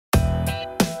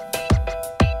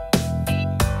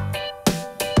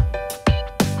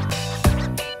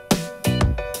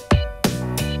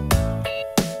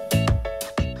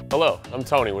Hello, I'm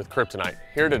Tony with KRYPTONITE,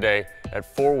 here today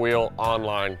at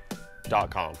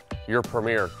 4wheelonline.com, your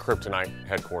premier Kryptonite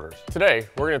headquarters. Today,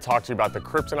 we're going to talk to you about the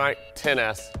KRYPTONITE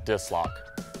 10S disc lock.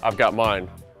 I've got mine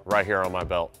right here on my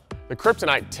belt. The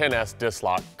KRYPTONITE 10S disc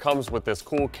lock comes with this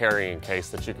cool carrying case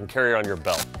that you can carry on your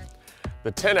belt.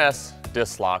 The 10S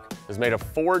disc lock is made of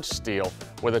forged steel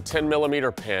with a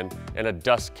 10mm pin and a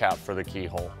dust cap for the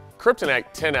keyhole.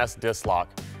 KRYPTONITE 10S disc lock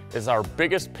is our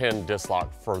biggest pin disc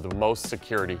lock for the most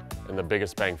security and the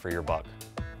biggest bang for your buck.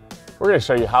 We're going to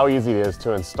show you how easy it is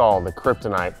to install the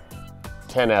KRYPTONITE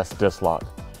 10S disc lock.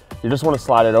 You just want to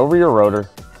slide it over your rotor,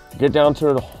 get down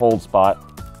to the hold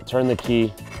spot, turn the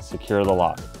key, secure the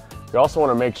lock. You also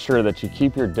want to make sure that you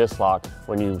keep your disc lock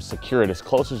when you secure it as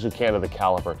close as you can to the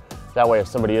caliper. That way if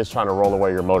somebody is trying to roll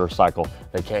away your motorcycle,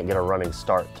 they can't get a running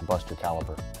start to bust your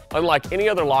caliper. Unlike any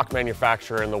other lock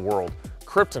manufacturer in the world,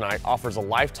 KRYPTONITE offers a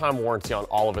lifetime warranty on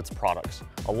all of its products.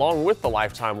 Along with the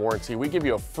lifetime warranty, we give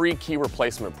you a free key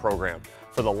replacement program.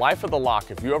 For the life of the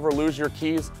lock, if you ever lose your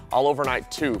keys, I'll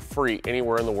overnight 2 free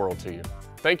anywhere in the world to you.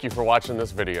 Thank you for watching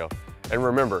this video. And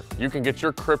remember, you can get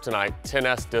your KRYPTONITE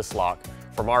 10S disc lock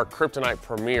from our KRYPTONITE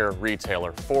premier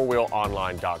retailer,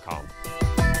 4wheelonline.com.